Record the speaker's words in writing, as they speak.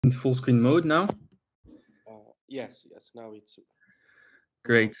in full screen mode now? Yes, now it's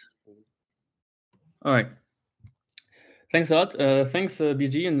great. All right. Thanks a lot. Thanks,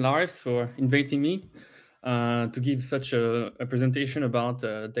 BG and Lars, for inviting me to give such a presentation about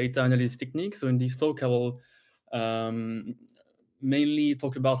data analysis techniques. So in this talk, I will mainly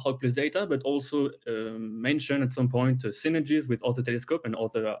talk about HAWC data, but also mention at some point synergies with other telescope and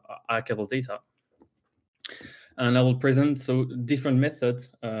other archival data. And I will present different methods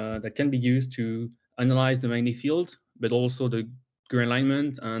that can be used to analyze the magnetic field, but also the grain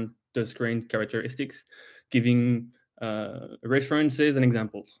alignment and the grain characteristics, giving references and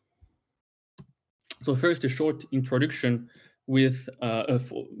examples. So first, a short introduction with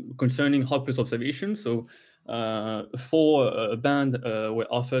concerning HAWC observation. So 4 bands were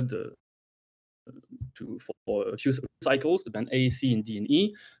offered for a few cycles, the band A, C, and D, and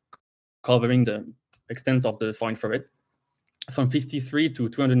E, covering the extent of the far infrared from 53 to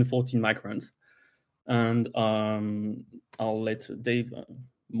 214 microns. And I'll let Dave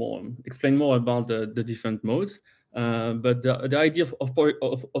explain more about the different modes. But the idea of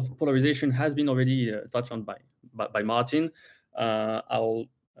polarization has been already touched on by Martin. I'll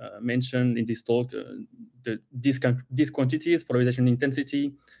mention in this talk these quantities: polarization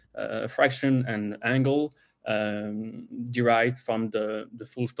intensity, fraction, and angle, derived from the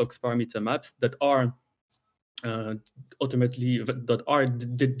full Stokes parameter maps that are ultimately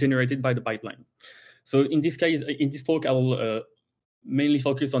generated by the pipeline. So in this case, in this talk, I will mainly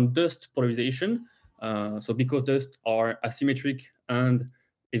focus on dust polarization. So because dust are asymmetric and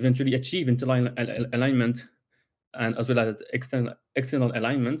eventually achieve internal alignment and as well as external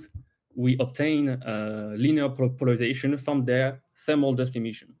alignment, we obtain linear polarization from their thermal dust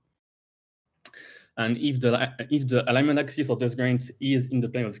emission. And if the alignment axis of those grains is in the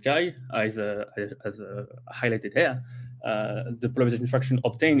plane of sky, as highlighted here, the polarization fraction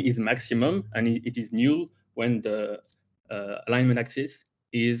obtained is maximum, and it is null when the alignment axis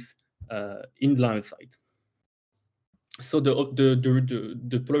is in the line of sight. So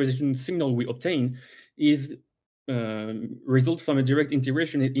the polarization signal we obtain is results from a direct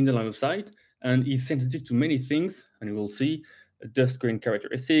integration in the line of sight and is sensitive to many things, and you will see dust grain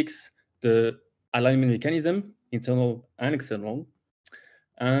characteristics, the alignment mechanism, internal and external,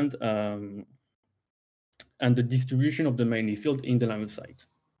 and the distribution of the magnetic field in the line of sight.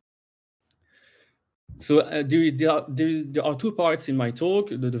 So there are 2 parts in my talk.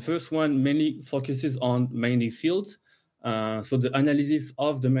 The first one mainly focuses on magnetic fields. So the analysis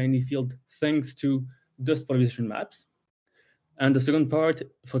of the magnetic field thanks to dust polarization maps. And the second part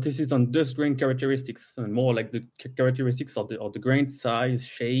focuses on dust grain characteristics, and more like the characteristics of the grain size,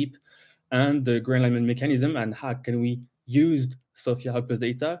 shape, and the grain alignment mechanism, and how can we use SOFIA HAWC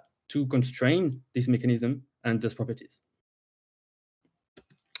data to constrain this mechanism and those properties.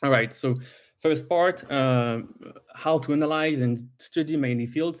 All right, so first part, how to analyze and study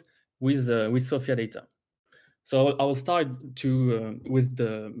magnetic fields with SOFIA data. So I will start with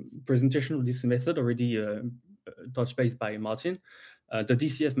the presentation of this method already touched base by Martin, the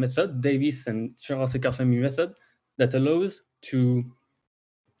DCF method, Davis and Shara-Sekar-Fehmi method, that allows to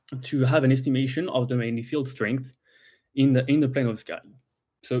have an estimation of the magnetic field strength in the plane of sky.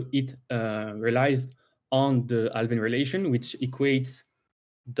 So it relies on the Alfvén relation, which equates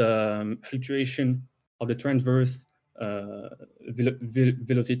the fluctuation of the transverse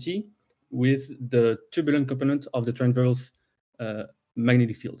velocity with the turbulent component of the transverse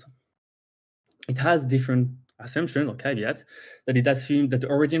magnetic field. It has different assumptions or caveats that it assumes that the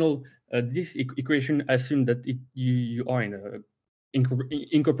original this equation assumes that you are in a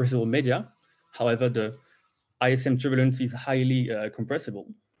incompressible media. However, the ISM turbulence is highly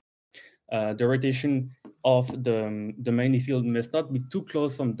compressible. The rotation of the magnetic field must not be too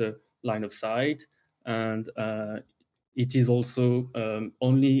close from the line of sight, and it is also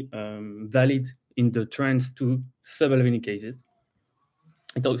only valid in the trans to sub-Alfvénic cases.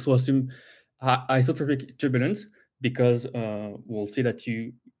 It also assumes isotropic turbulence because we'll see that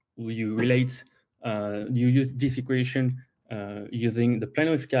you use this equation using the plane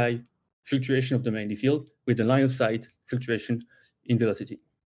of sky fluctuation of the magnetic field with the line of sight fluctuation in velocity.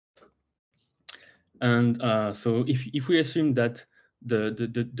 And so if we assume that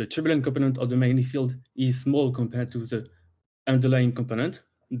the turbulent component of the magnetic field is small compared to the underlying component,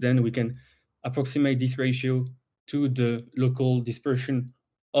 then we can approximate this ratio to the local dispersion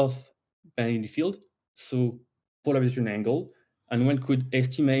of magnetic field, so polarization angle, and one could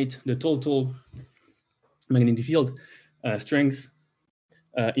estimate the total magnetic field strength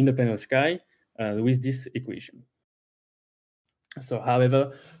in the plane of sky with this equation. So,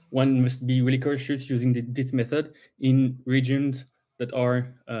 however, one must be really cautious using this method in regions that are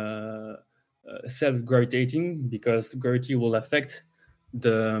self-gravitating, because gravity will affect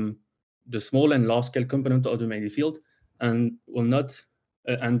the small and large scale component of the magnetic field, and will not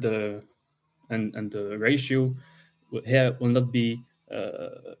and the ratio here will not be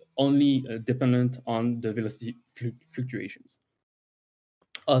only dependent on the velocity fluctuations.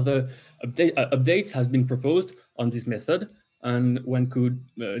 Other updates has been proposed on this method, and one could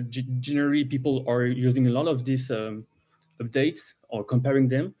generally, people are using a lot of these updates or comparing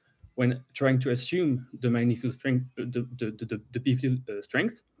them when trying to assume the magnetic field strength, the P field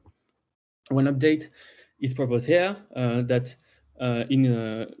strength. One update is proposed here that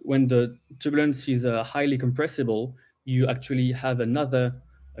when the turbulence is highly compressible, you actually have another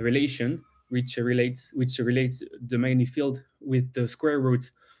relation which relates the magnetic field with the square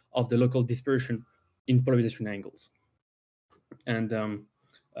root of the local dispersion in polarization angles. And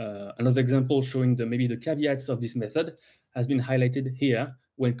another example showing maybe the caveats of this method has been highlighted here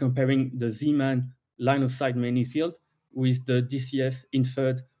when comparing the Zeeman line of sight magnetic field with the DCF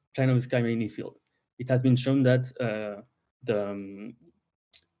inferred plane of the sky magnetic field. It has been shown that there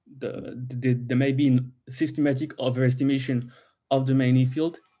may be a systematic overestimation of the magnetic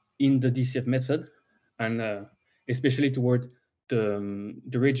field in the DCF method, and especially toward the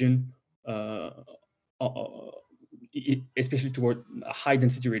region, especially toward a high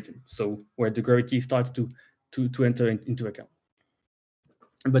density region, so where the gravity starts to enter into account.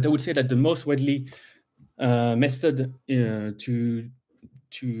 But I would say that the most widely method to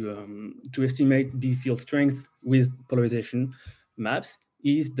estimate B field strength with polarization maps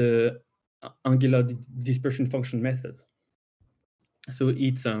is the angular dispersion function method. So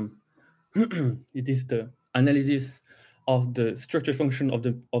it's it is the analysis of the structure function of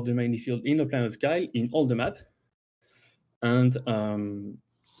the magnetic field in the plane of the sky in all the map, and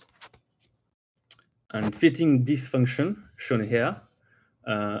fitting this function shown here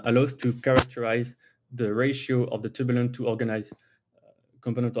allows to characterize the ratio of the turbulent to organized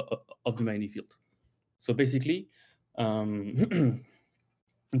component of the magnetic field. So basically, the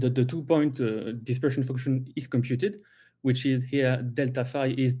 2-point dispersion function is computed, which is here delta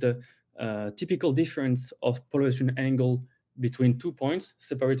phi is the typical difference of polarization angle between 2 points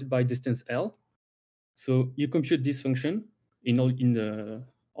separated by distance L. So you compute this function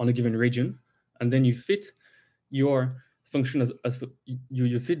on a given region, and then you fit your function as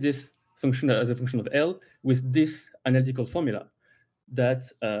you fit this function as a function of L with this analytical formula that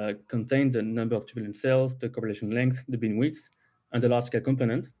contain the number of turbulent cells, the correlation length, the beam width, and the large scale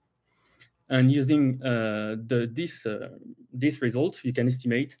component. And using this result, you can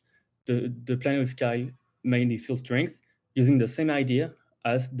estimate the planar sky magnetic field strength using the same idea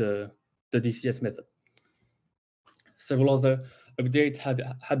as the DCF method. Several other updates have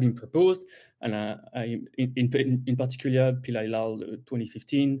been proposed, and in particular, Pilailal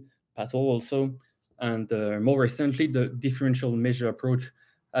 2015, Patel also, and more recently, the differential measure approach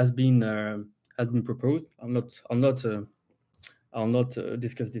has been proposed. I'll not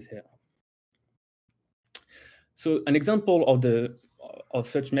discuss this here. So an example of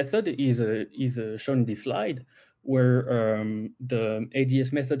such method is shown in this slide, where the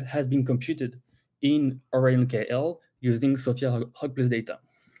ADS method has been computed in Orion KL using SOFIA School data.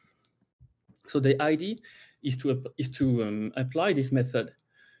 So the idea is to apply this method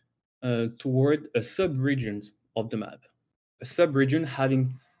toward a sub-region of the map, a sub-region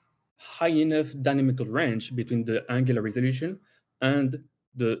having high enough dynamical range between the angular resolution and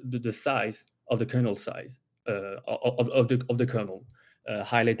the size of the kernel size of the kernel,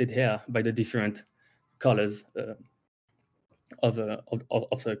 highlighted here by the different colors of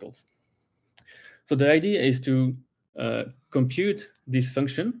circles. So the idea is to compute this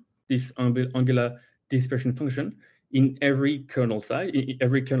function, this angular dispersion function, in every kernel size, in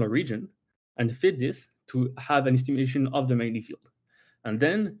every kernel region, and fit this to have an estimation of the magnetic field. And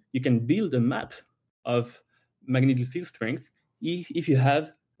then you can build a map of magnetic field strength if you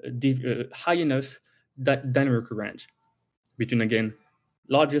have high enough dynamic range between, again,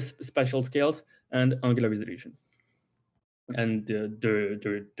 largest spatial scales and angular resolution. And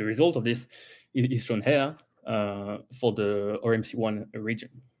the result of this is shown here for the RMC1 region.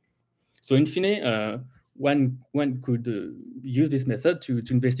 So in fine, one could use this method to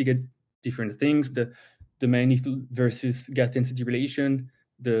investigate different things, the magnetic field versus gas density relation,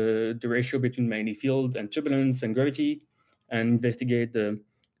 the ratio between magnetic field and turbulence and gravity, and investigate the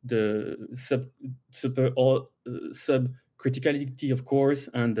sub criticality, of course,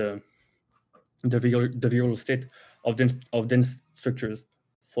 and the visual state of dense structures,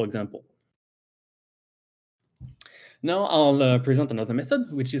 for example. Now I'll present another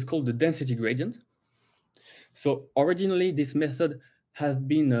method, which is called the density gradient. So originally, this method have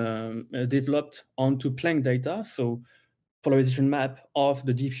been developed onto Planck data, so polarization map of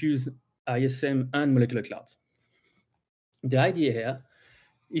the diffuse ISM and molecular clouds. The idea here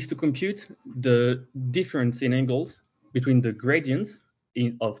is to compute the difference in angles between the gradients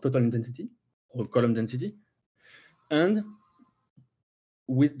of total intensity or column density and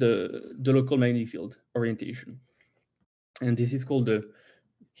with the local magnetic field orientation. And this is called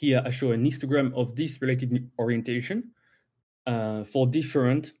here I show an histogram of this relative orientation for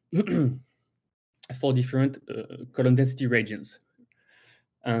different column density regions.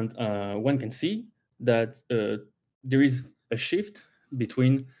 And one can see that there is a shift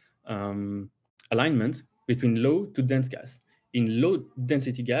between alignment between low to dense gas. In low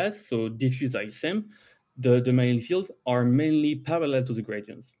density gas, so diffuse ISM, the magnetic fields are mainly parallel to the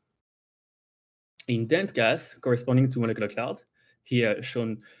gradients. In dense gas, corresponding to molecular clouds, here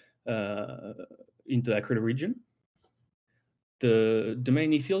shown in the acrylic region, the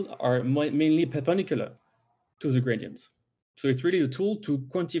magnetic fields are mainly perpendicular to the gradients. So it's really a tool to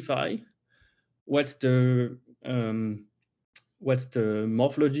quantify what's the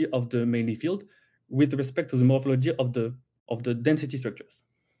morphology of the magnetic field with respect to the morphology of the density structures.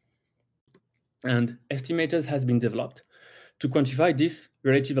 And estimators has been developed to quantify this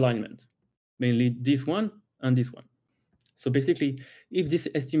relative alignment, mainly this one and this one. So basically, if this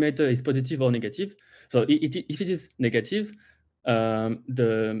estimator is positive or negative, so if it is negative,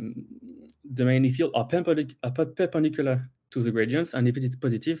 the magnetic field are perpendicular to the gradients, and if it is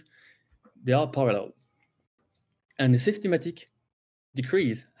positive, they are parallel. And a systematic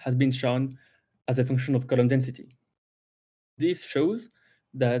decrease has been shown as a function of column density. This shows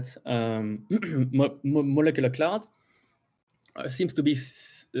that molecular cloud seems to be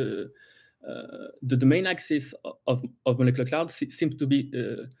the main axis of molecular cloud seems to be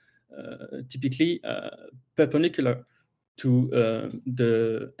typically perpendicular to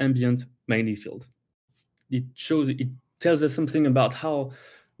the ambient magnetic field. It tells us something about how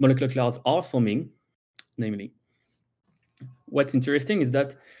molecular clouds are forming, namely. What's interesting is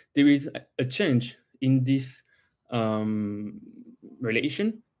that there is a change in this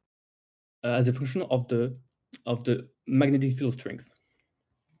relation as a function of the magnetic field strength.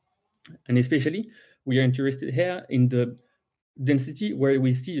 And especially, we are interested here in the density where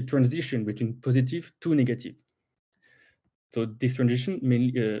we see a transition between positive to negative. So this transition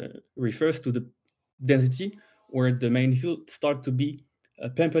mainly refers to the density where the magnetic field start to be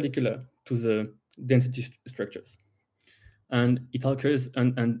perpendicular to the density structures. And it occurs,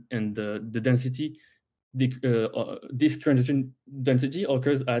 and the density, this transition density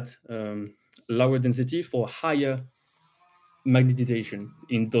occurs at lower density for higher magnetization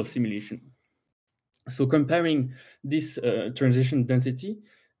in those simulations. So comparing this transition density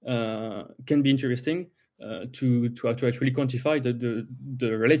can be interesting to actually quantify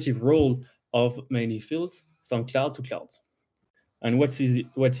the relative role of magnetic fields from cloud to cloud. And what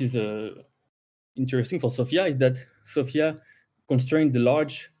is interesting for SOFIA is that SOFIA constrained the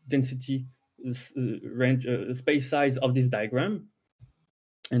large density range space size of this diagram,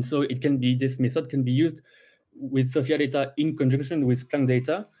 and so this method can be used with SOFIA data in conjunction with Planck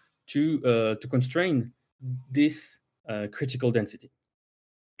data to constrain this critical density.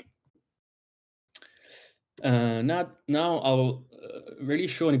 Now I'll really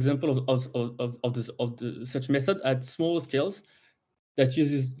show an example of such method at small scales that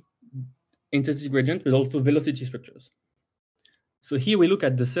uses intensity gradient, but also velocity structures. So here we look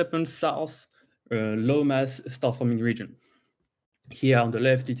at the Serpent South low mass star forming region. Here on the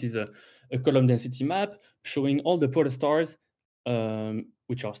left, it is a column density map showing all the protostars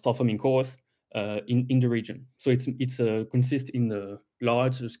which are star forming cores in the region. So it's consists in the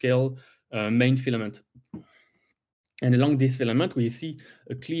large scale main filament. And along this filament, we see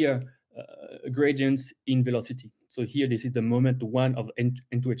a clear gradients in velocity. So here, this is the moment 1 of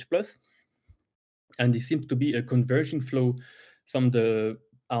N2H plus, and this seems to be a converging flow from the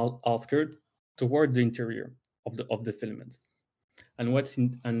outskirt toward the interior of the filament. And what's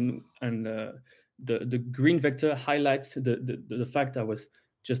the green vector highlights the fact I was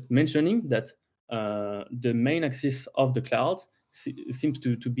just mentioning, that the main axis of the cloud seems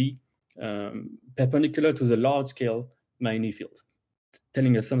to be perpendicular to the large scale magnetic field,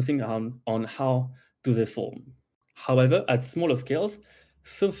 telling us something on how do they form. However, at smaller scales,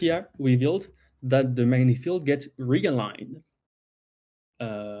 SOFIA revealed that the magnetic field gets realigned,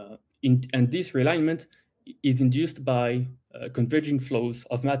 and this realignment is induced by converging flows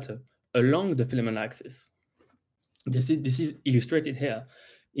of matter along the filament axis. This is illustrated here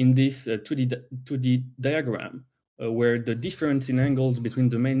in this 2D diagram, where the difference in angles between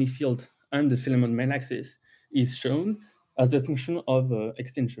the magnetic field and the filament main axis is shown as a function of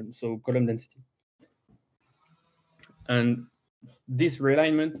extension, so column density. And this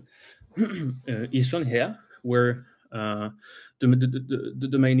realignment is shown here, where the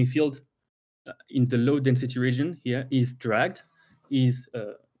domain field in the low density region here is dragged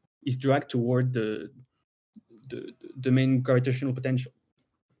toward the main gravitational potential.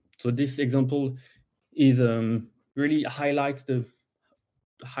 So this example is really highlights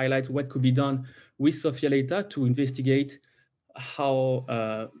what could be done with SOFIA data to investigate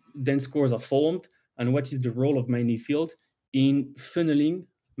how dense cores are formed and what is the role of magnetic field in funneling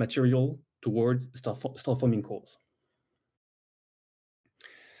material towards star-forming cores.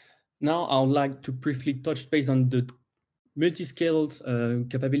 Now, I would like to briefly touch base on the multi-scaled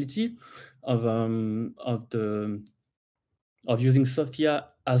capability of using SOFIA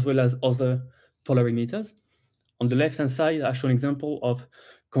as well as other polarimeters. On the left-hand side, I show an example of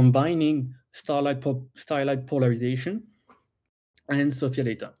combining starlight polarization and SOFIA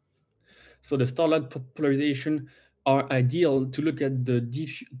data. So the starlight polarization are ideal to look at the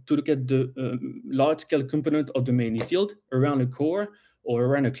large-scale component of the magnetic field around a core or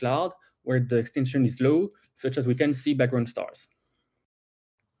around a cloud where the extension is low, such as we can see background stars.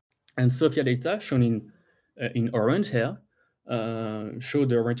 And SOFIA data, shown in orange here, show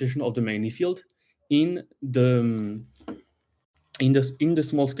the orientation of the magnetic field in the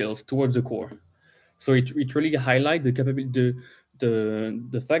small scales towards the core. So it really highlights the capability,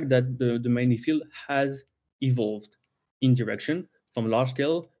 the fact that the magnetic field has evolved in direction from large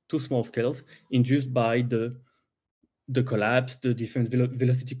scale to small scales, induced by the collapse, the different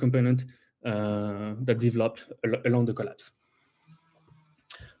velocity component that developed along the collapse.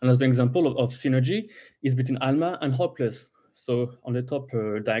 Another example of synergy is between ALMA and HAWC+. So on the top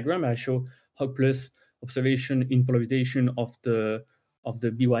diagram, I show HAWC+ observation in polarization of the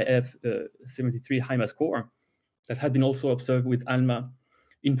BYF 73 high mass core that had been also observed with ALMA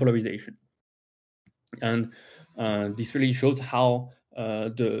in polarization. And this really shows how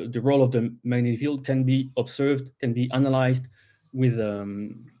the role of the magnetic field can be observed, can be analyzed with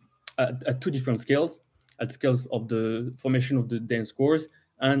at two different scales, at scales of the formation of the dense cores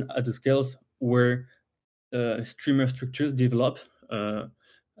and at the scales where streamer structures develop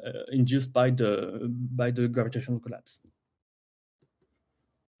induced by the gravitational collapse.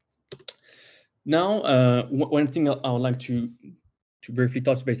 Now, one thing I would like to briefly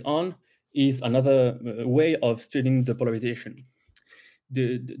touch base on is another way of studying the polarization.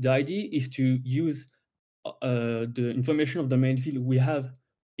 The idea is to use the information of the magnetic field we have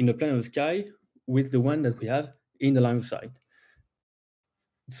in the plane of the sky with the one that we have in the line of sight.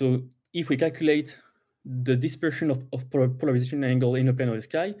 So if we calculate the dispersion of polarization angle in the plane of the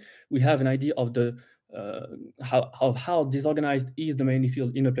sky, we have an idea of the how disorganized is the magnetic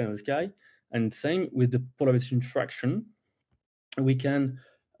field in the plane of the sky. And same with the polarization fraction, we can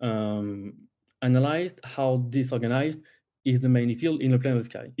analyze how disorganized is the magnetic field in the plane of the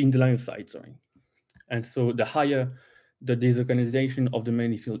sky, in the line of sight, sorry. And so the higher the disorganization of the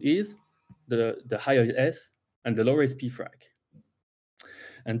magnetic field is, the higher is S and the lower is P frac.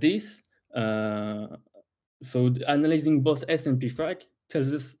 And this, so analyzing both S and P frac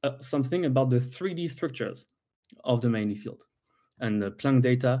tells us something about the 3D structures of the magnetic field. And the Planck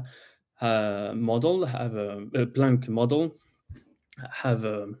data model Planck model has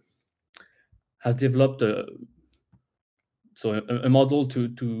developed a model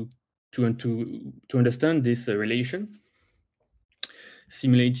to understand this relation,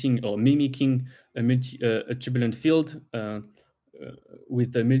 simulating or mimicking a turbulent field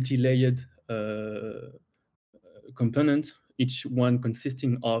with a multi-layered component, each one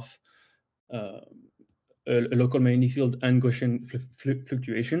consisting of a local magnetic field and Gaussian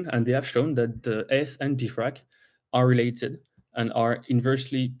fluctuation, and they have shown that the S and P frac are related and are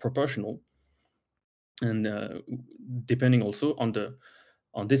inversely proportional, and depending also on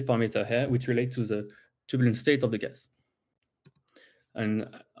this parameter here, which relates to the turbulent state of the gas. And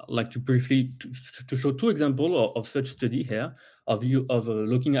I'd like to briefly to show two examples of such study here of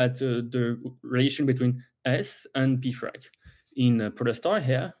looking at the relation between S and P frac in protostar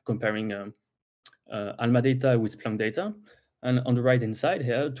here, comparing ALMA data with Planck data, and on the right hand side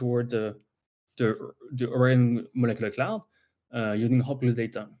here toward the Orion molecular cloud using HAWC+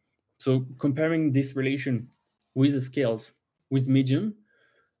 data. So comparing this relation with the scales with medium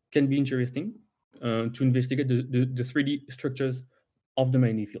can be interesting to investigate the 3D structures of the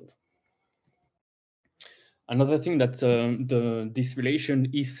magnetic field. Another thing that this relation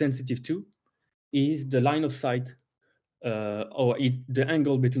is sensitive to is the line of sight, or the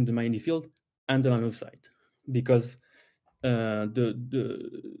angle between the magnetic field and the line of sight, because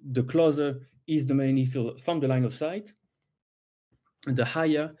the closer is the magnetic field from the line of sight, the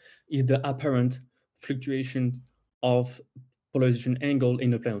higher is the apparent fluctuation of polarization angle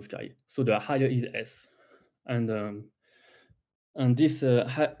in the plane of sky. So the higher is S, and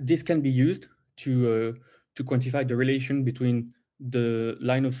this can be used to quantify the relation between the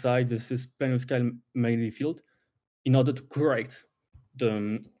line of sight versus plane of sky magnetic field in order to correct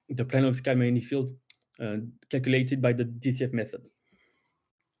the plane of sky magnetic field calculated by the DCF method.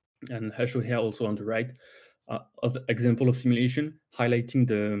 And I show here also on the right of the example of simulation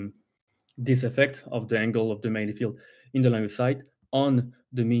highlighting this effect of the angle of the magnetic field in the line of sight on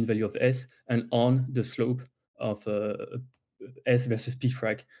the mean value of S and on the slope of S versus P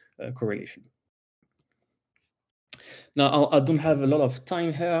frag correlation. Now, I don't have a lot of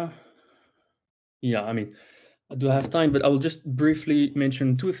time here. Yeah, I mean, I do have time, but I will just briefly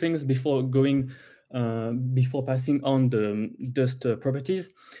mention two things before going, before passing on the dust properties.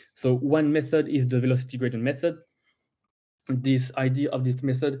 So one method is the velocity gradient method. This idea of this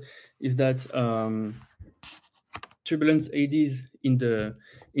method is that turbulence ADs in the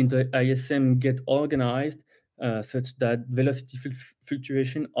ISM get organized such that velocity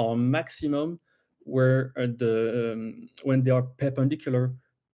fluctuation are maximum where when they are perpendicular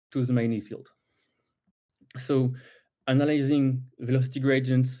to the magnetic field. So analyzing velocity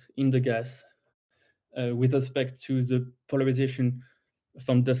gradients in the gas with respect to the polarization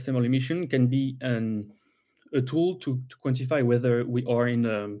from dust thermal emission can be a tool to quantify whether we are in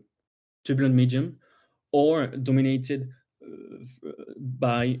a turbulent medium or dominated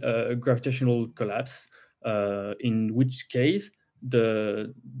by gravitational collapse, in which case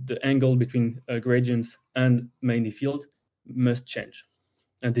the angle between gradients and magnetic field must change.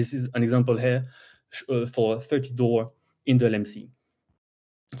 And this is an example here for 30 door in the LMC.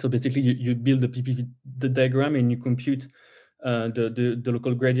 So basically, you build the diagram and you compute the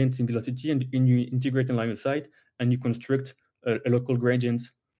local gradient in velocity, and you integrate in line of sight, and you construct a local gradient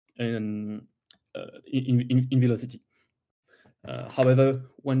in velocity. However,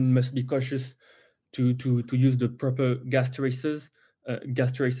 one must be cautious to use the proper gas tracer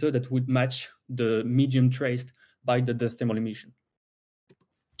that would match the medium traced by the dust thermal emission.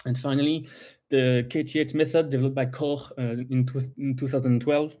 And finally, the KTH method developed by Koch in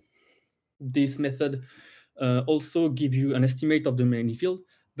 2012. This method also gives you an estimate of the magnetic field,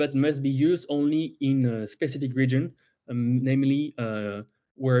 but must be used only in a specific region, namely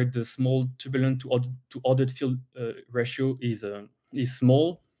where the small turbulent to ordered field ratio is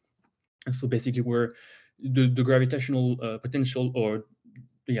small. And so basically where the gravitational potential, or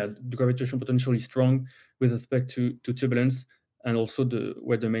the gravitational potential is strong with respect to turbulence, and also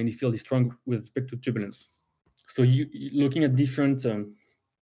where the magnetic field is strong with respect to turbulence. So you looking at different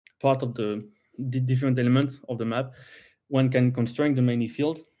part of the different elements of the map, one can constrain the magnetic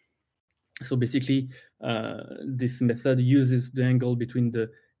field. So basically, this method uses the angle between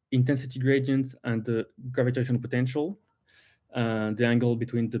the intensity gradient and the gravitational potential, the angle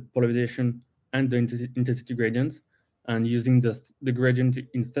between the polarization and the intensity gradient, and using the gradient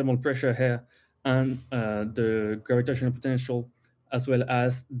in thermal pressure here and the gravitational potential, as well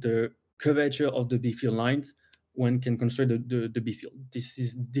as the curvature of the B field lines, one can construct the B field.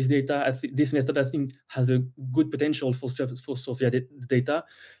 This data, this method, I think, has a good potential for SOFIA data,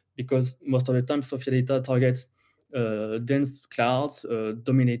 because most of the time SOFIA data targets dense clouds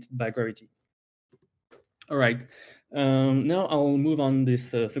dominated by gravity. All right, now I'll move on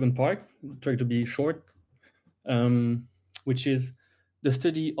this second part, try to be short, which is the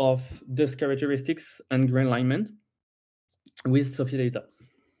study of dust characteristics and grain alignment with SOFIA data.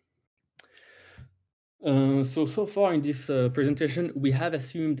 So far in this presentation, we have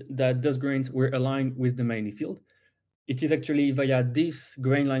assumed that dust grains were aligned with the magnetic field. It is actually via this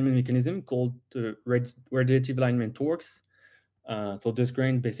grain alignment mechanism called the radiative alignment torques. So dust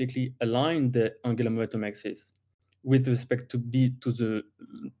grains basically align the angular momentum axis with respect to the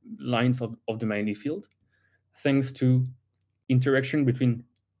lines of the magnetic field, thanks to interaction between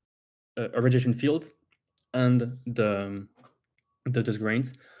a radiation field and the dust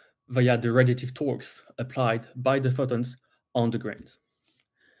grains via the radiative torques applied by the photons on the grains.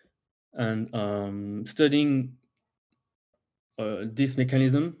 And studying this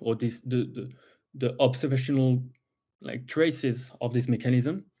mechanism, or the observational traces of this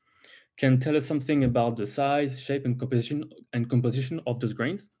mechanism, can tell us something about the size, shape, and composition of those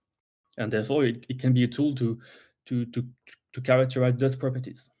grains, and therefore it can be a tool to characterize dust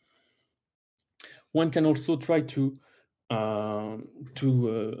properties. One can also try to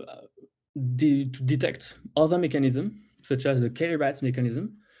detect other mechanisms, such as the K-RAT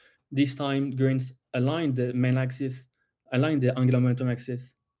mechanism. This time, grains align the main axis, align the angular momentum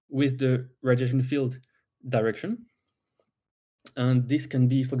axis with the radiation field direction. And this can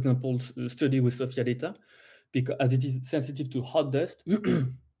be, for example, studied with SOFIA data, because as it is sensitive to hot dust,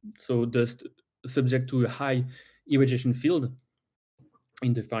 so dust subject to a high irradiation field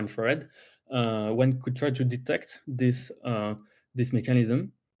in the far infrared, one could try to detect this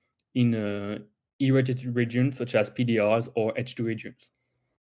mechanism in irradiated regions such as PDRs or H2 regions.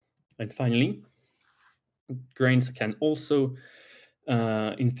 And finally, grains can also,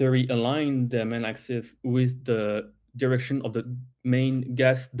 in theory, align their main axis with the direction of the main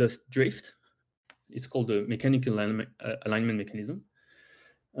gas dust drift. It's called the mechanical alignment mechanism.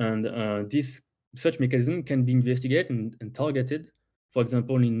 And such mechanism can be investigated and targeted, for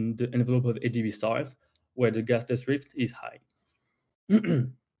example, in the envelope of AGB stars, where the gas dust drift is high.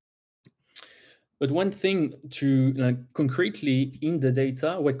 But one thing to concretely in the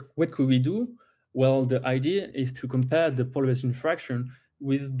data, what could we do? Well, the idea is to compare the polarization fraction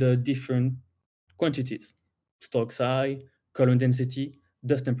with the different quantities: Stokes size, column density,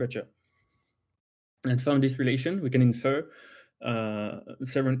 dust temperature. And from this relation, we can infer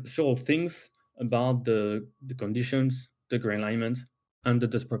several things about the conditions, the grain alignment, and the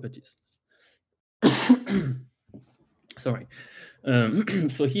dust properties. Sorry.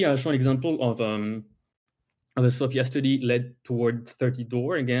 So here I show an example of a SOFIA study led toward 30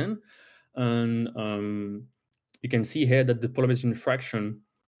 Dor again. And you can see here that the polarization fraction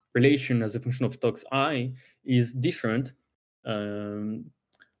relation as a function of Stokes I is different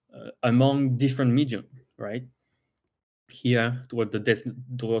among different medium, right? Here toward the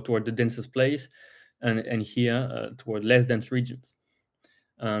densest place, and here toward less dense regions.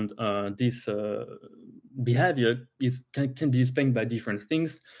 And this behavior can be explained by different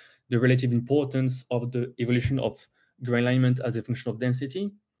things: the relative importance of the evolution of grain alignment as a function of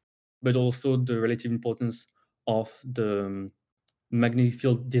density, but also the relative importance of the magnetic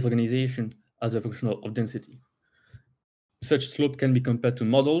field disorganization as a function of density. Such slope can be compared to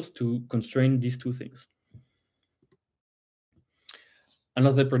models to constrain these two things.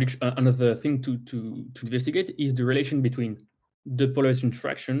 Another thing to investigate is the relation between the polarization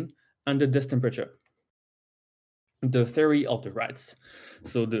fraction and the dust temperature. The theory of the rats,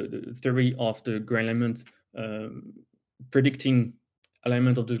 so the theory of the grain alignment, predicting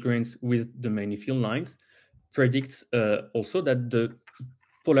alignment of the grains with the main field lines, predicts also that the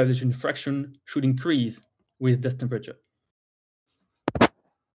polarization fraction should increase with dust temperature.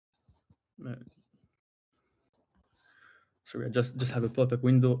 Sorry, I just have a pop-up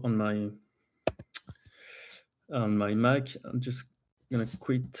window on my Mac. I'm just gonna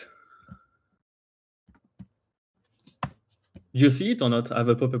quit. Do you see it or not? I have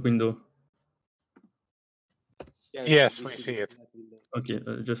a pop-up window. Yeah, Yes, we see it. Okay,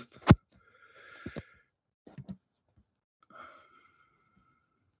 just.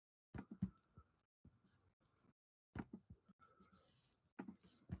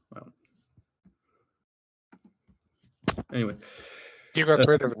 Well. Anyway. You got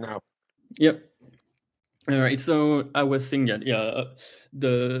rid of it now. Yep. All right. So I was saying that,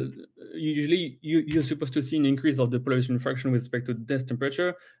 usually you're supposed to see an increase of the polarization fraction with respect to dust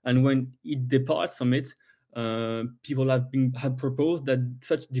temperature, and when it departs from it, people have proposed that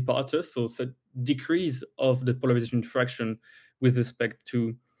such departures, so such decrease of the polarization fraction with respect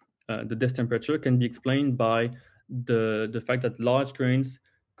to the dust temperature, can be explained by the fact that large grains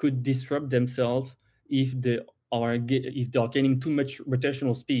could disrupt themselves if they are gaining too much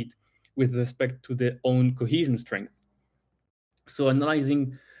rotational speed with respect to their own cohesion strength. So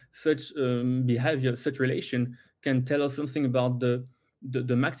analyzing such behavior, such relation, can tell us something about the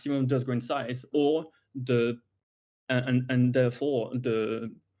maximum dust grain size, or and therefore the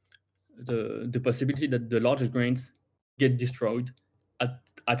possibility that the largest grains get destroyed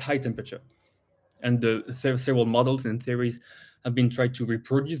at high temperature. And several models and theories have been tried to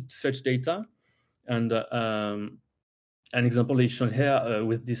reproduce such data. And an example is shown here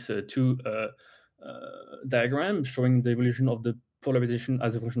with this two diagram showing the evolution of the polarization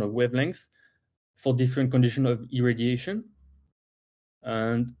as a function of wavelengths for different conditions of irradiation,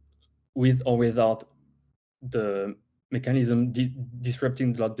 and with or without the mechanism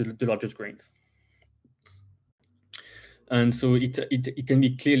disrupting the largest grains. And so it can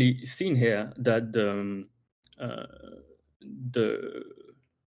be clearly seen here that the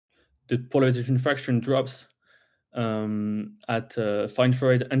polarization fraction drops at far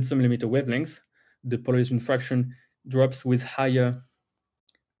infrared and some millimeter wavelengths. The polarization fraction drops with higher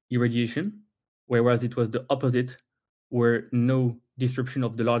irradiation, whereas it was the opposite, where no disruption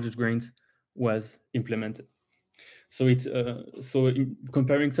of the largest grains was implemented. So in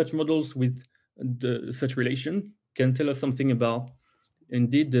comparing such models with such relation can tell us something about,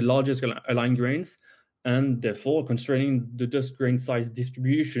 indeed, the largest aligned grains and therefore constraining the dust grain size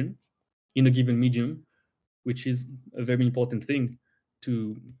distribution in a given medium, which is a very important thing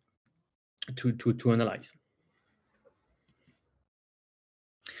to analyze.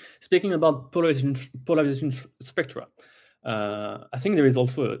 Speaking about polarization spectra, I think there is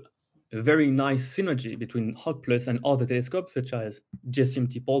also a very nice synergy between HAWC+ and other telescopes, such as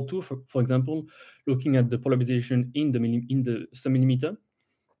JCMT Pol 2, for example, looking at the polarization in the submillimeter.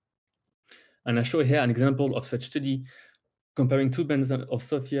 And I show here an example of such study comparing two bands of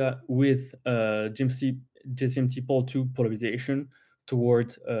SOFIA with JCMT Pol 2 polarization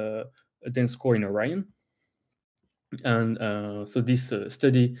toward a dense core in Orion. And so this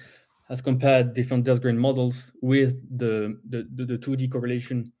study has compared different dust grain models with the 2D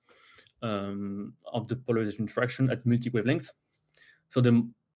correlation of the polarization fraction at multi-wavelengths. So the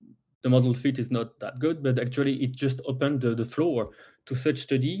model fit is not that good, but actually it just opened the floor to such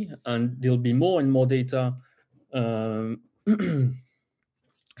study, and there'll be more and more data from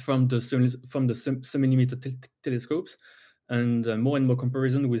the submillimeter telescopes, and more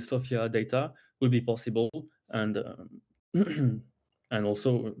comparison with SOFIA data will be possible, and and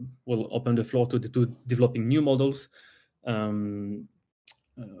also will open the floor to developing new models,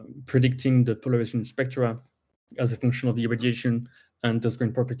 predicting the polarization spectra as a function of the irradiation and dust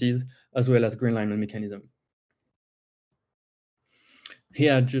grain properties, as well as grain alignment mechanism.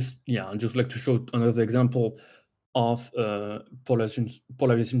 Here, I'd just like to show another example of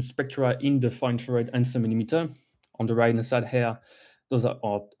polarization spectra in the fine infrared and submillimeter. On the right hand side here, those are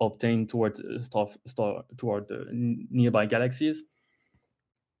obtained toward toward the nearby galaxies,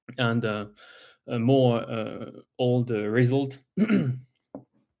 and more all the result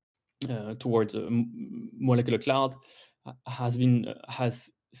towards molecular cloud has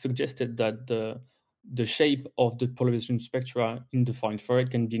suggested that the shape of the polarization spectra in the fine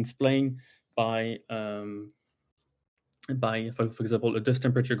infrared can be explained by for example, a dust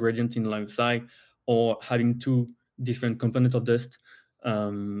temperature gradient in line of sight, or having two different components of dust,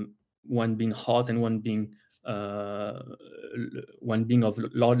 one being hot and one being of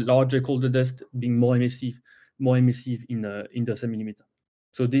larger colder dust, being more emissive in the submillimeter.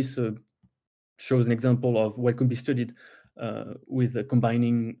 So this shows an example of what could be studied with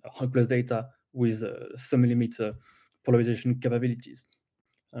combining HAWC+ data with submillimeter polarization capabilities,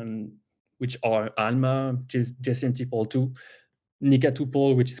 and which are ALMA, JCMT Pol 2, NICA 2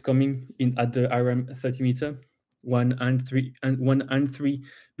 Pol, which is coming in at the IRM 30 meter, 1 and 3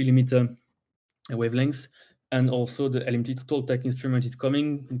 millimeter wavelengths, and also the LMT Toltec instrument is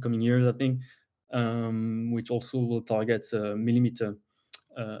coming in coming years, I think, which also will target millimeter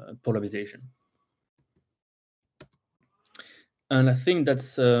polarization. And I think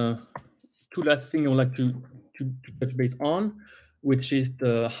that's two last things I would like to touch base on, which is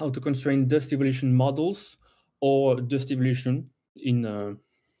how to constrain dust evolution models or dust evolution in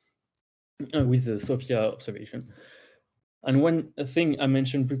with the SOFIA observation. And one thing I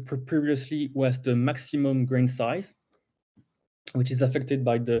mentioned previously was the maximum grain size, which is affected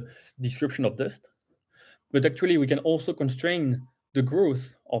by the disruption of dust. But actually, we can also constrain the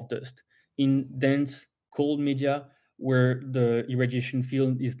growth of dust in dense, cold media where the irradiation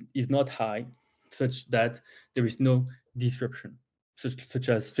field is not high, such that there is no disruption, such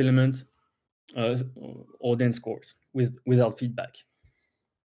as filament or dense cores without feedback.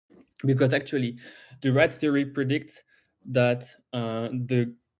 Because actually, the rat theory predicts that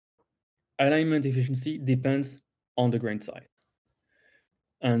the alignment efficiency depends on the grain size.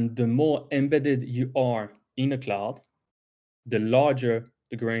 And the more embedded you are in a cloud, the larger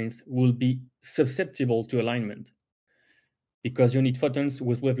the grains will be susceptible to alignment, because you need photons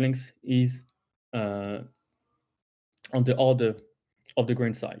with wavelengths is on the order of the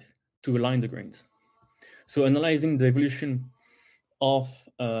grain size to align the grains. So analyzing the evolution of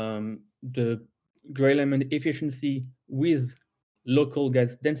the grain alignment efficiency with local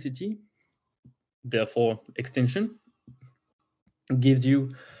gas density, therefore extension, gives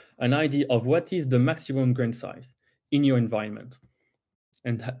you an idea of what is the maximum grain size in your environment.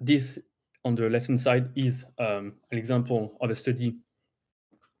 And this, on the left-hand side, is an example of a study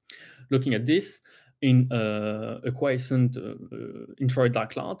looking at this in a quiescent infrared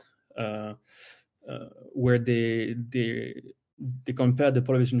dark cloud, where they compare the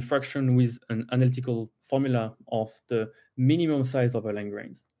polarization fraction with an analytical formula of the minimum size of aligned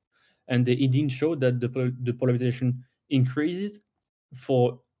grains. And they indeed show that the polarization increases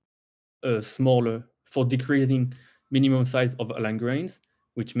for decreasing minimum size of aligned grains,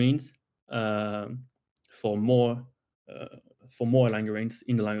 which means for more aligned grains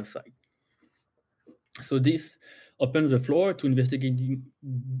in the line of sight. So this opens the floor to investigating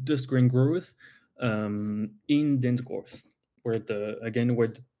dust grain growth in dense cores, where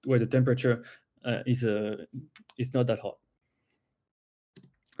the temperature is not that hot.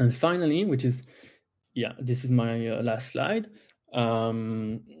 And finally, which is this is my last slide. I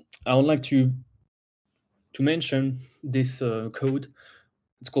would like to mention this code.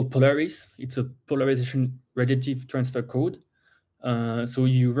 It's called Polaris. It's a polarization radiative transfer code. So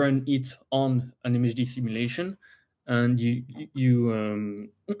you run it on an MHD simulation, and it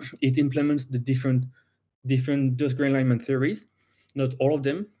implements the different dust grain alignment theories. Not all of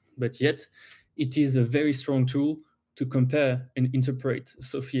them, but yet it is a very strong tool to compare and interpret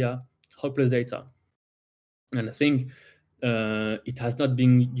SOFIA HAWC data. And I think it has not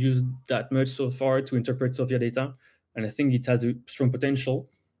been used that much so far to interpret SOFIA data, and I think it has a strong potential.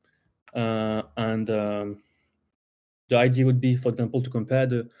 The idea would be, for example, to compare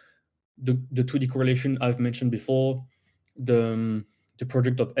the 2D correlation I've mentioned before, the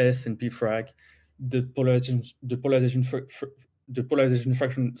product of S and P frag, the polarization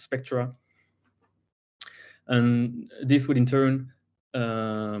fraction spectra, and this would in turn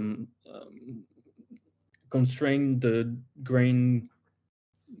constrain the grain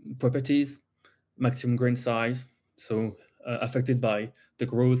properties, maximum grain size, so affected by the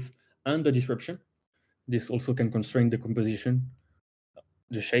growth and the disruption. This also can constrain the composition,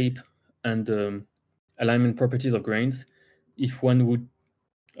 the shape, and the alignment properties of grains if one would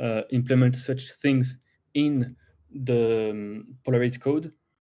implement such things in the Polaris code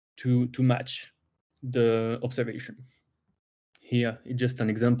to match the observation. Here is just an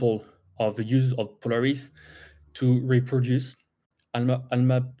example of the use of Polaris to reproduce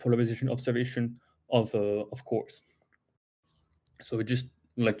ALMA polarization observation of cores. So we just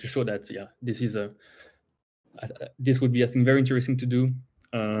like to show that this would be, I think, very interesting to do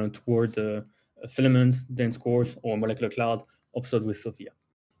toward filaments, dense cores, or molecular cloud observed with SOFIA.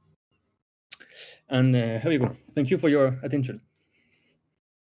 And here we go. Thank you for your attention.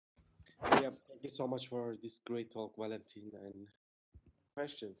 Yeah, thank you so much for this great talk, Valentin. And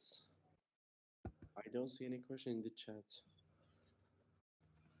questions? I don't see any question in the chat.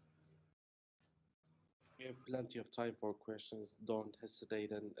 We have plenty of time for questions. Don't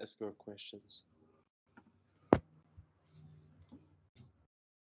hesitate and ask your questions.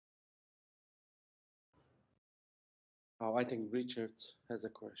 Oh, I think Richard has a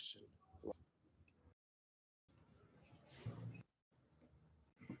question.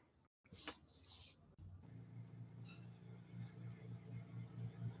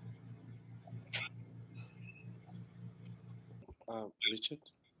 Richard?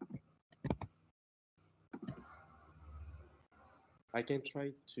 I can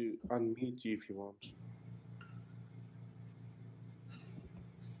try to unmute you if you want.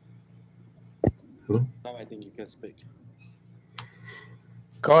 Hello? Now I think you can speak.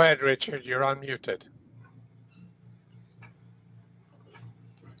 Go ahead, Richard. You're unmuted.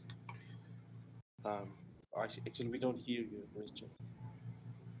 Actually, we don't hear you, Richard.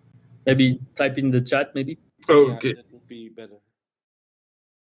 Maybe type in the chat, maybe. Okay. Yeah, that would be better.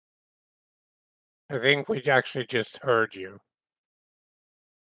 I think we actually just heard you.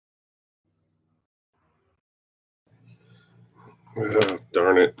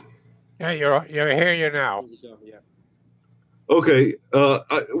 Darn it. Yeah, you're here you now. Here we go, yeah. Okay.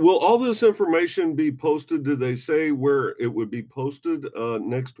 Will all this information be posted? Did they say where it would be posted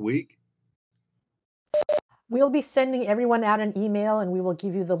next week? We'll be sending everyone out an email, and we will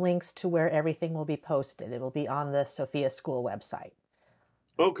give you the links to where everything will be posted. It'll be on the SOFIA School website.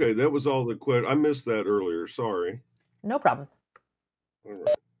 Okay, that was all the question. I missed that earlier. Sorry. No problem. All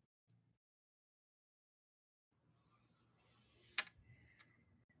right.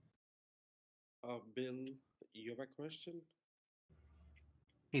 Bill, you have a question?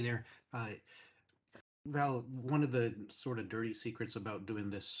 Hey there. Val, one of the sort of dirty secrets about doing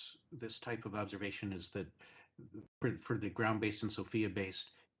this type of observation is that for the ground-based and SOFIA-based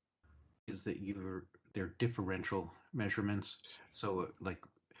is that they're differential measurements. So like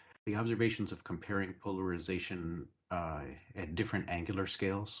the observations of comparing polarization at different angular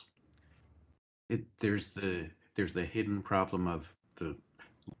scales, there's the hidden problem of the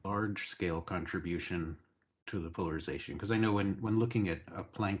large scale contribution to the polarization. Because I know when looking at a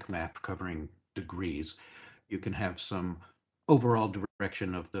Planck map covering degrees, you can have some overall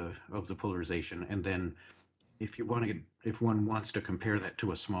direction of the polarization, and then if one wants to compare that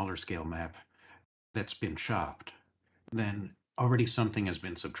to a smaller scale map that's been chopped, then already something has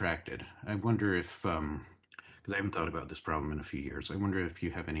been subtracted. I wonder if, because I haven't thought about this problem in a few years, I wonder if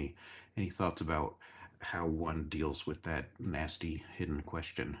you have any thoughts about how one deals with that nasty hidden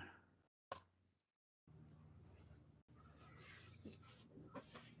question.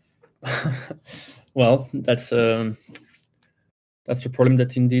 Well, that's a problem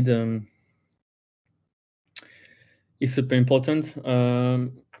that indeed is super important.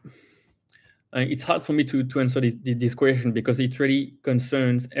 It's hard for me to answer this question because it really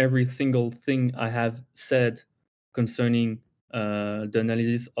concerns every single thing I have said concerning the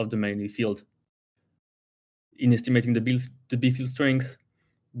analysis of the magnetic field. In estimating the B field strength,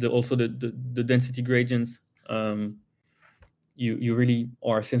 also the density gradients, you really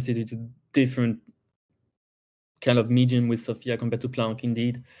are sensitive to different kind of medium with SOFIA compared to Planck,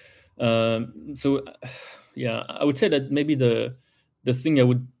 indeed. So, yeah, I would say that maybe the thing I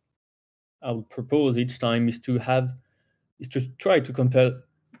would propose each time is to try to compare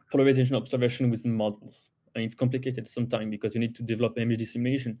polarization observation with models. And it's complicated sometimes because you need to develop MHD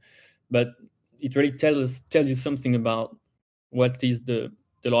simulation, but it really tells you something about what is the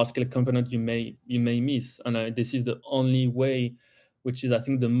large scale component you may miss, and this is the only way, which is I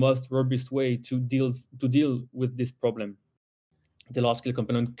think the most robust way to deal with this problem. The large scale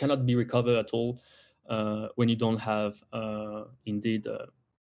component cannot be recovered at all when you don't have indeed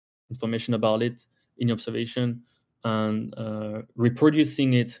information about it in your observation, and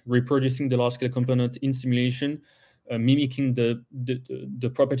reproducing the large scale component in simulation, mimicking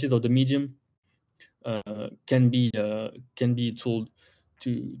the properties of the medium, can be a tool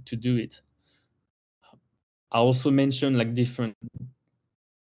to do it. I also mentioned like different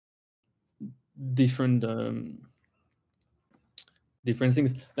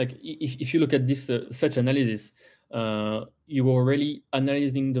things. Like if you look at this such analysis, you are really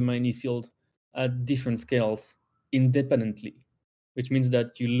analyzing the magnetic field at different scales independently, which means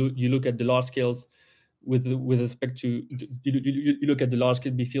that you look at the large scales with respect to you look at the large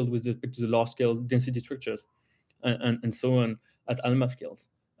scale B field with respect to the large scale density structures, and so on at ALMA scales,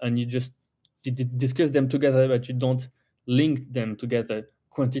 and you just discuss them together, but you don't link them together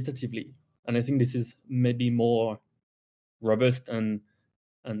quantitatively. And I think this is maybe more robust and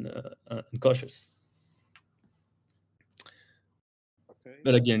cautious. Okay.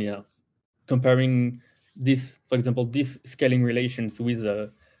 But again, yeah, comparing this, for example, this scaling relations with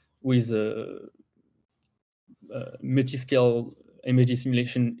multi-scale MHD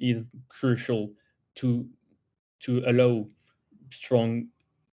simulation is crucial to allow strong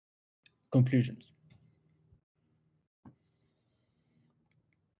conclusions.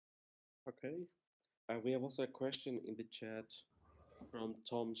 Okay. We have also a question in the chat from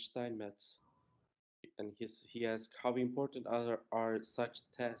Tom Steinmetz, and he asks, how important are such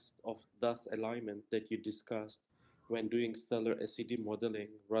tests of dust alignment that you discussed when doing stellar SED modeling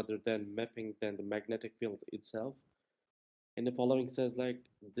rather than mapping the magnetic field itself? And the following says, like,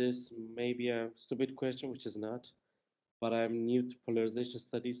 this may be a stupid question, which is not, but I'm new to polarization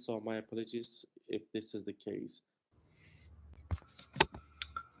studies, so my apologies if this is the case.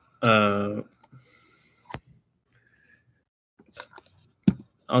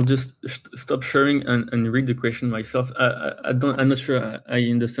 I'll just stop sharing and read the question myself. I'm not sure I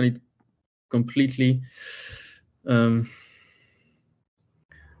understand it completely.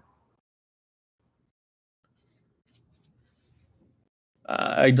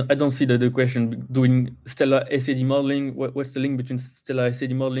 I don't see the question. Doing stellar SED modeling, what's the link between stellar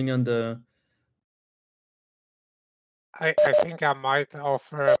SED modeling and I think I might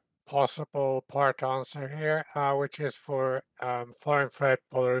offer a possible part answer here, which is for far-infrared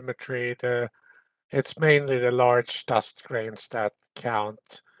polarimetry. It's mainly the large dust grains that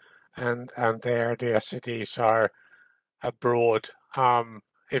count, and there the SEDs are broad.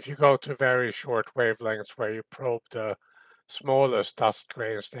 If you go to very short wavelengths where you probe the smallest dust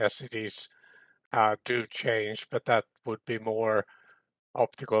grains, the SEDs do change, but that would be more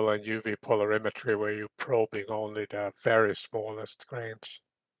optical and UV polarimetry where you're probing only the very smallest grains.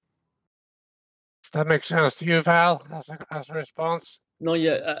 Does that make sense to you, Val, as a response? No,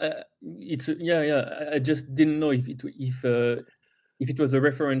 yeah, I just didn't know if it was a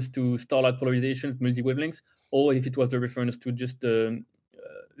reference to starlight polarization, multi-wavelengths, or if it was a reference to just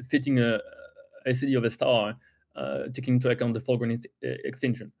fitting a SED of a star, taking into account the foreground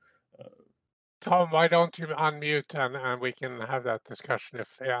extinction. Tom, why don't you unmute and we can have that discussion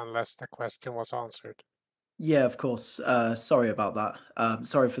unless the question was answered. Yeah, of course. Sorry about that.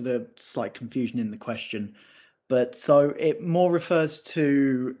 Sorry for the slight confusion in the question. But so it more refers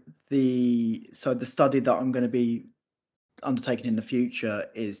to the study that I'm going to be undertaking in the future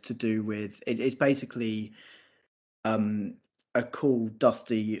is to do with it's basically a cool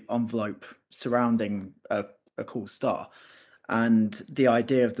dusty envelope surrounding a cool star. And the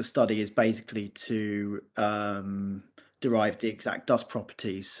idea of the study is basically to derive the exact dust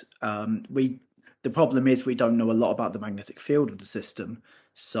properties. The problem is we don't know a lot about the magnetic field of the system.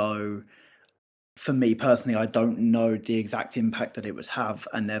 So for me personally, I don't know the exact impact that it would have,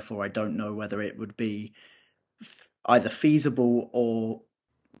 and therefore I don't know whether it would be either feasible or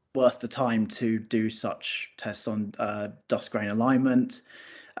worth the time to do such tests on dust grain alignment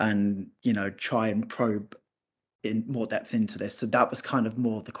and, you know, try and probe in more depth into this. So that was kind of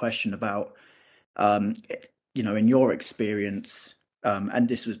more the question about, you know, in your experience, and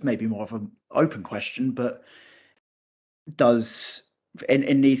this was maybe more of an open question, but does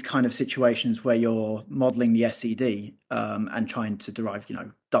in these kind of situations where you're modeling the SED and trying to derive, you know,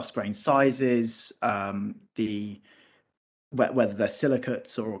 dust grain sizes, the whether they're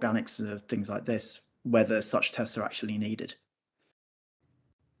silicates or organics or things like this, whether such tests are actually needed?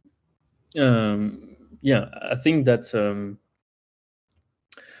 Yeah, I think that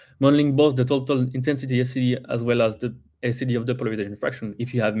modeling both the total intensity SED as well as the SED of the polarization fraction,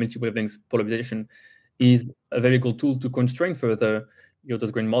 if you have multiple wavelengths polarization, is a very good tool to constrain further your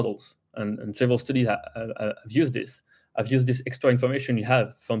dust grain models. And several studies have used this. I've used this extra information you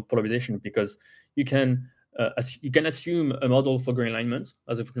have from polarization because you can assume a model for grain alignment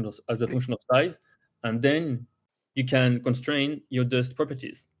as a function of size, and then you can constrain your dust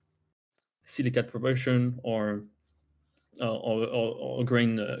properties, silicate proportion or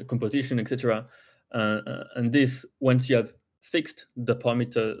grain composition, etc. And this, once you have fixed the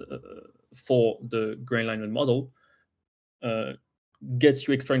parameter for the grain alignment model, gets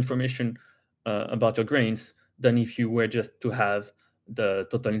you extra information about your grains than if you were just to have the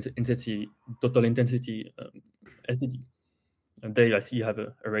total intensity SED. And Dave, I see you have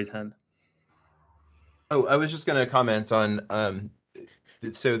a raised hand. Oh, I was just going to comment on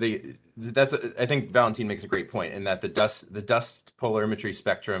so I think Valentin makes a great point in that the dust polarimetry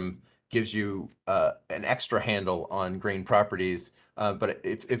spectrum gives you an extra handle on grain properties. But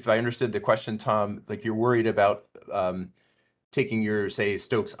if I understood the question, Tom, like you're worried about taking your, say,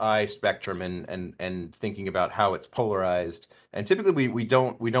 Stokes I spectrum and thinking about how it's polarized. And typically we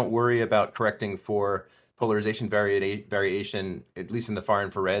don't worry about correcting for polarization variation, at least in the far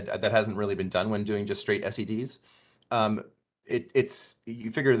infrared. That hasn't really been done when doing just straight SEDs. It's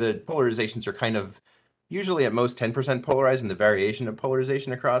you figure the polarizations are kind of usually at most 10% polarized, and the variation of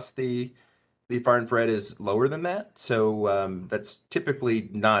polarization across the far infrared is lower than that. So that's typically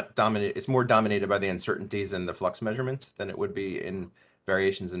not dominant. It's more dominated by the uncertainties and the flux measurements than it would be in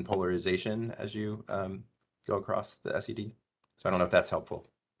variations in polarization as you go across the SED. So I don't know if that's helpful,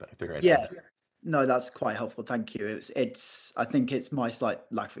 but I figure I'd add that. No, that's quite helpful. Thank you. I think it's my slight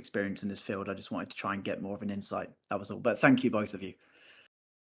lack of experience in this field. I just wanted to try and get more of an insight. That was all. But thank you, both of you.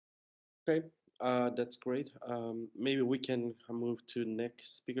 Okay, that's great. Maybe we can move to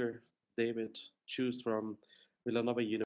next speaker, David Choose from Villanova University.